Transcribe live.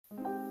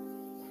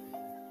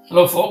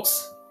Hello,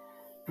 folks.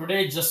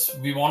 Today, just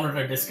we wanted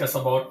to discuss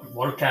about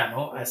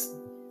volcano as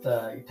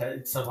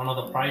it's one of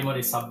the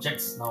primary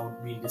subjects now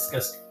being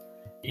discussed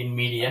in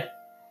media.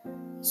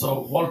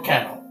 So,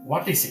 volcano,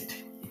 what is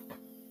it?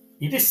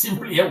 It is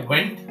simply a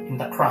vent in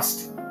the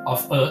crust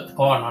of Earth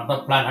or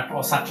another planet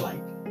or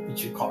satellite,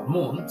 which we call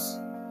moons,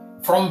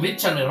 from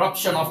which an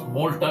eruption of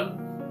molten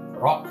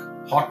rock,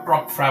 hot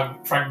rock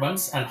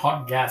fragments, and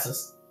hot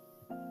gases.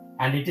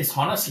 And it is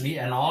honestly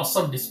an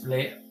awesome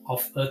display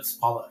of Earth's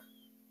power.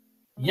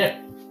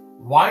 Yet,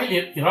 while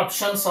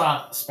eruptions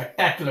are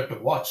spectacular to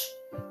watch,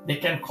 they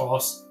can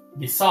cause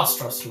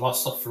disastrous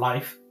loss of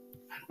life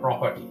and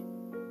property,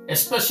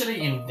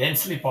 especially in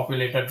densely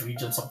populated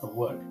regions of the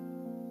world.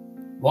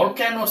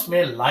 Volcanoes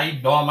may lie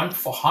dormant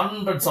for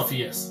hundreds of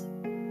years,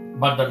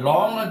 but the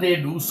longer they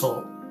do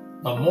so,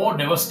 the more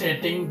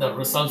devastating the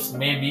results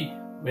may be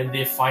when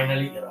they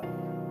finally erupt.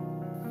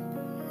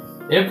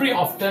 Every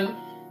often,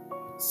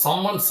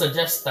 someone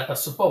suggests that a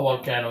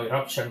supervolcano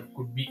eruption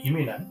could be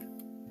imminent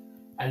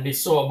and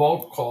is so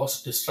about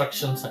cause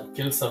destructions and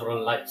kill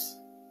several lives.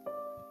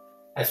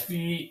 As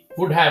we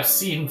would have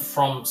seen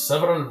from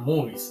several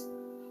movies,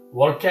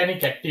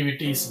 volcanic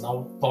activity is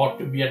now thought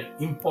to be an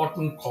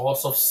important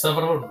cause of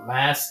several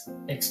mass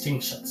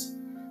extinctions,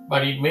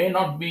 but it may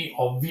not be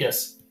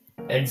obvious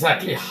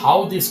exactly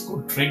how this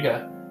could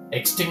trigger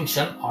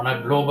extinction on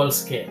a global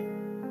scale.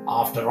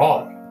 After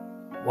all,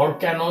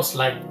 volcanoes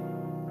like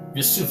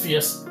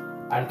Vesuvius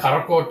and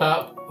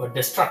Krakatoa were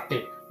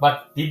destructive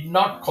but did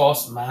not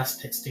cause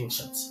mass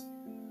extinctions.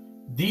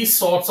 These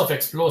sorts of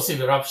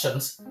explosive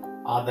eruptions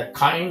are the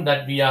kind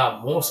that we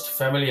are most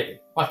familiar with,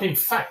 but in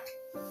fact,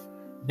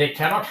 they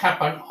cannot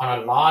happen on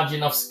a large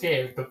enough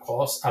scale to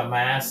cause a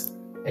mass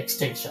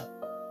extinction.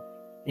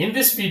 In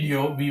this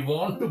video, we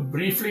want to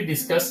briefly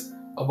discuss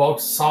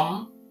about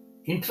some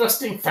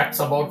interesting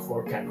facts about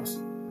volcanoes.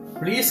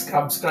 Please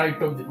subscribe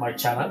to my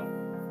channel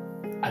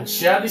and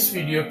share this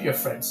video to your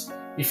friends.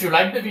 If you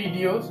like the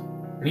videos,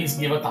 please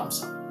give a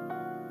thumbs up.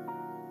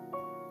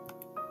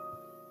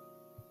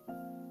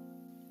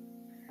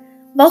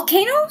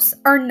 Volcanoes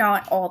are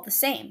not all the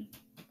same.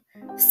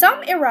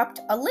 Some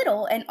erupt a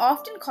little and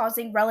often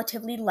causing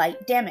relatively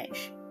light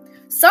damage.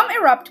 Some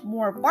erupt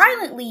more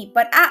violently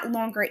but at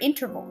longer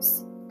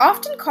intervals,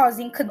 often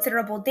causing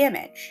considerable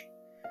damage.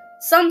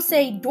 Some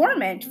stay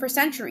dormant for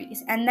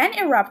centuries and then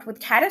erupt with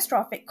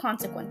catastrophic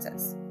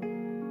consequences.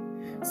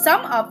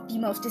 Some of the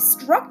most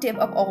destructive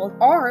of all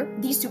are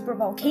the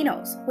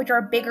supervolcanoes, which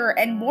are bigger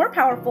and more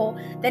powerful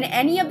than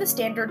any of the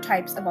standard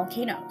types of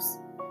volcanoes.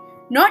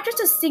 Not just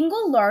a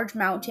single large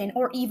mountain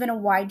or even a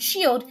wide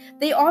shield,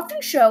 they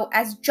often show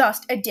as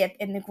just a dip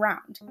in the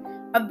ground.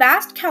 A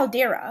vast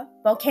caldera,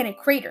 volcanic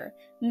crater,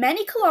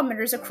 many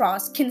kilometers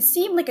across can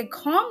seem like a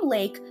calm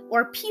lake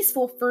or a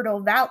peaceful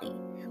fertile valley,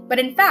 but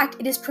in fact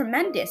it is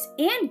tremendous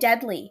and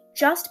deadly,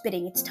 just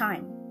bidding its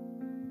time.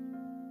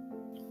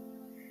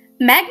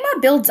 Magma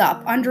builds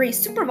up under a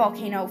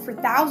supervolcano for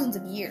thousands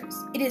of years.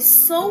 It is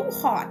so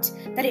hot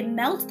that it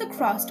melts the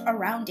crust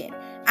around it,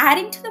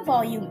 adding to the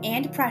volume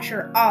and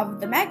pressure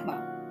of the magma.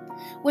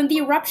 When the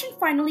eruption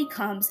finally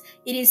comes,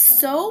 it is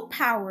so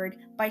powered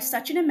by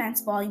such an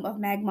immense volume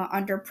of magma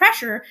under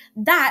pressure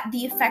that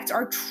the effects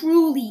are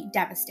truly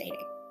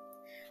devastating.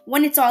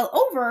 When it's all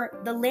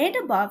over, the land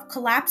above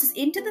collapses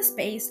into the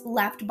space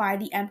left by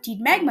the emptied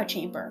magma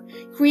chamber,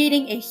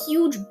 creating a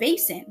huge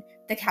basin,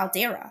 the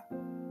caldera.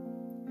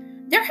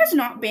 There has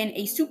not been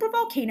a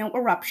supervolcano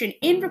eruption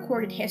in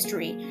recorded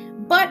history,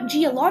 but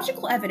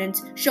geological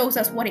evidence shows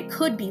us what it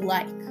could be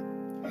like.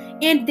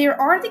 And there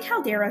are the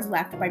calderas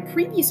left by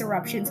previous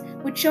eruptions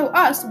which show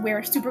us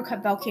where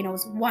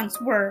supervolcanoes once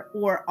were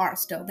or are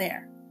still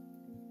there.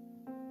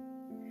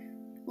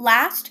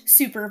 Last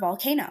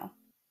supervolcano.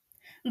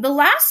 The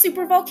last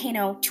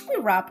supervolcano to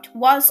erupt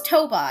was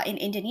Toba in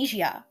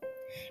Indonesia.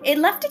 It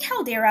left a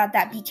caldera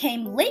that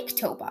became Lake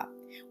Toba,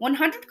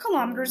 100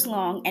 kilometers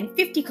long and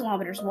 50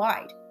 kilometers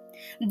wide.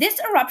 This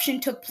eruption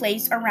took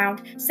place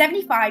around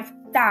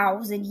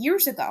 75,000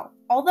 years ago,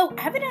 although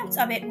evidence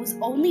of it was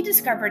only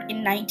discovered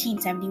in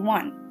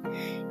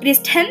 1971. It is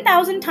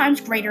 10,000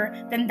 times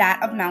greater than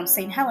that of Mount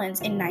St.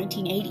 Helens in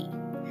 1980.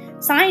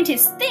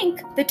 Scientists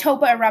think the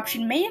Toba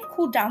eruption may have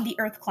cooled down the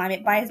Earth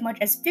climate by as much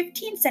as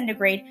 15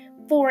 centigrade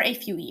for a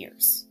few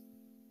years.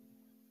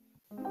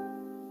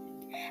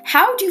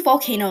 How do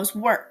volcanoes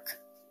work?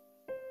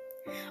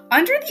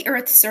 Under the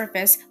Earth's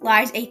surface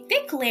lies a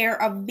thick layer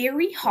of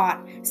very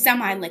hot,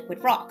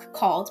 semi-liquid rock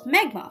called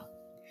magma.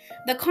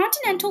 The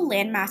continental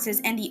landmasses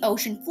and the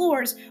ocean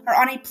floors are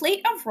on a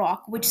plate of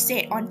rock which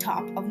sit on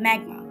top of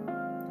magma.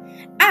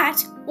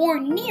 At or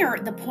near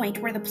the point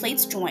where the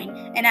plates join,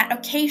 and at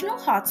occasional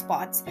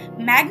hotspots,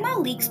 magma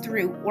leaks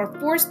through or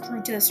pours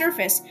through to the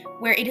surface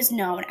where it is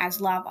known as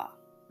lava.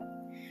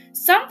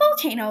 Some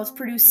volcanoes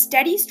produce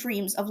steady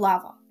streams of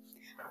lava.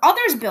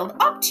 Others build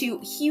up to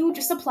huge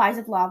supplies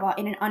of lava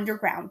in an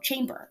underground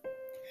chamber.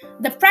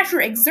 The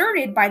pressure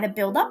exerted by the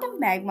buildup of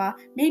magma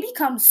may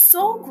become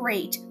so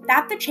great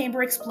that the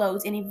chamber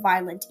explodes in a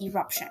violent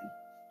eruption.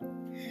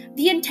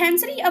 The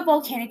intensity of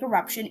volcanic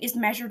eruption is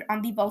measured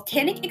on the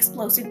Volcanic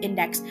Explosive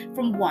Index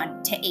from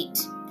 1 to 8.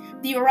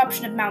 The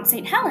eruption of Mount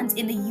St. Helens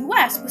in the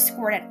US was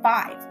scored at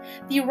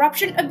 5. The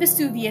eruption of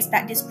Vesuvius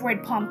that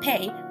destroyed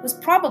Pompeii was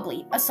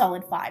probably a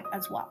solid 5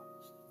 as well.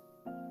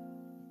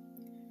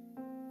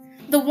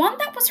 The one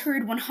that was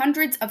heard when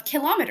hundreds of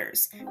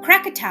kilometers,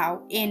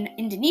 Krakatau in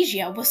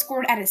Indonesia, was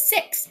scored at a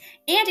 6,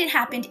 and it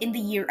happened in the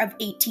year of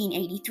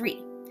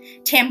 1883.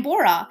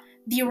 Tambora,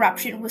 the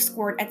eruption, was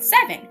scored at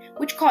 7,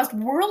 which caused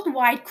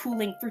worldwide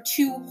cooling for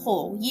 2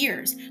 whole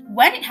years,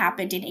 when it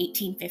happened in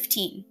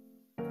 1815.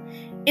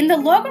 In the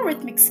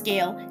logarithmic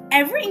scale,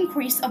 every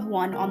increase of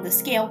 1 on the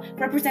scale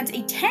represents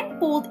a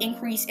 10-fold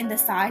increase in the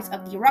size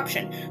of the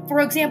eruption. For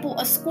example,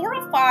 a score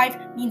of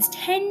 5 means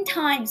 10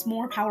 times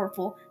more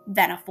powerful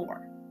than a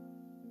 4.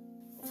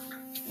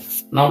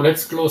 Now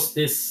let's close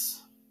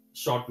this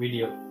short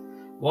video.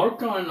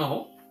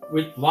 Volcano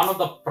with one of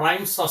the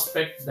prime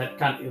suspects that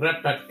can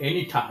erupt at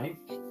any time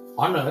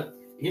on Earth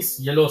is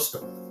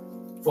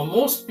Yellowstone. For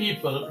most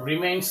people,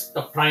 remains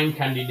the prime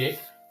candidate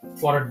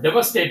for a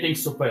devastating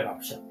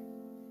supereruption.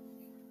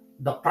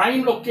 The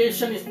prime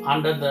location is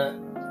under the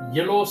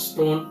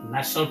Yellowstone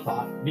National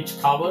Park, which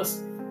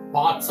covers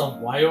parts of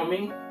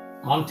Wyoming,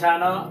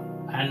 Montana,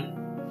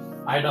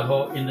 and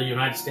Idaho in the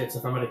United States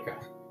of America.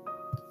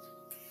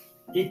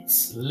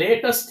 Its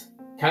latest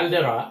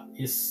caldera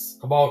is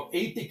about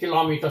 80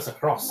 kilometers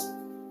across.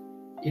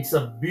 It's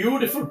a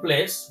beautiful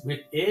place with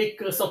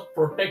acres of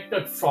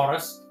protected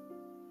forest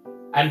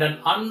and an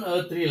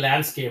unearthly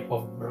landscape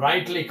of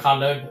brightly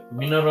colored,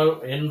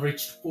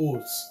 mineral-enriched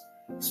pools,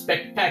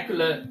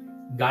 spectacular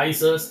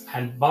geysers,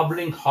 and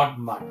bubbling hot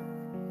mud.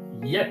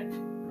 Yet,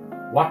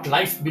 what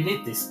lies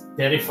beneath is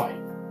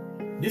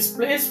terrifying. This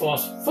place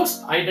was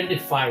first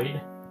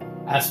identified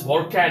as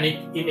volcanic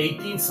in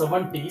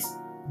 1870s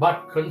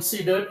but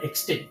considered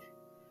extinct.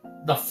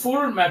 The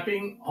full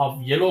mapping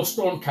of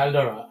Yellowstone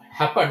caldera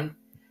happened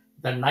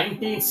the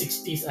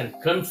 1960s and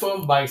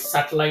confirmed by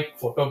satellite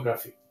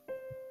photography.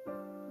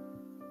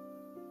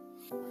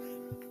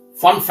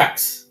 Fun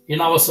facts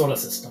in our solar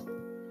system.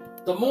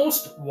 The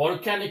most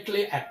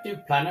volcanically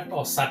active planet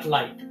or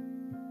satellite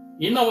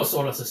in our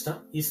solar system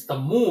is the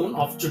moon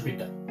of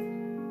Jupiter,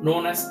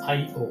 known as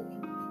Io.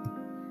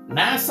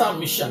 NASA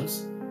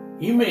missions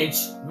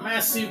imaged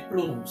massive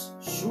plumes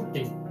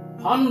shooting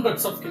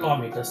hundreds of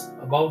kilometers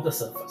above the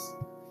surface,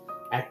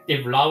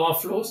 active lava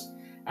flows,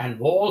 and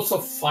walls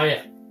of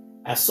fire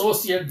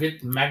associated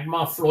with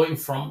magma flowing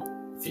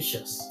from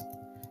fissures.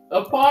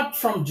 Apart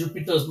from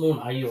Jupiter's moon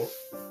Io,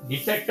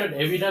 detected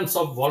evidence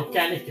of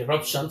volcanic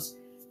eruptions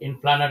in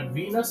planet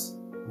Venus,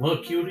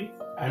 Mercury,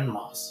 and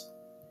Mars.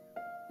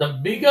 The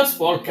biggest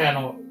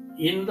volcano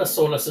in the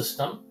solar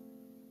system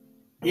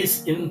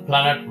is in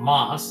planet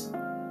Mars,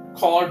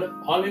 called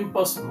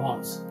Olympus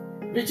Mons,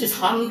 which is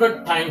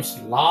 100 times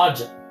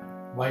larger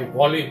by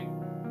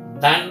volume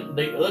than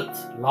the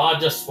Earth's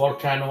largest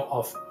volcano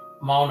of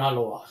Mauna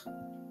Loa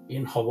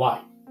in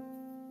Hawaii.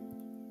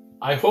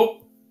 I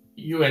hope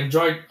you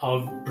enjoyed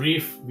our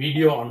brief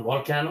video on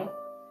volcano.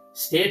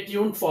 Stay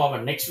tuned for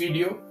our next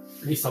video.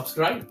 Please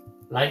subscribe,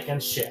 like,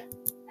 and share.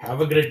 Have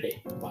a great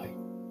day. Bye.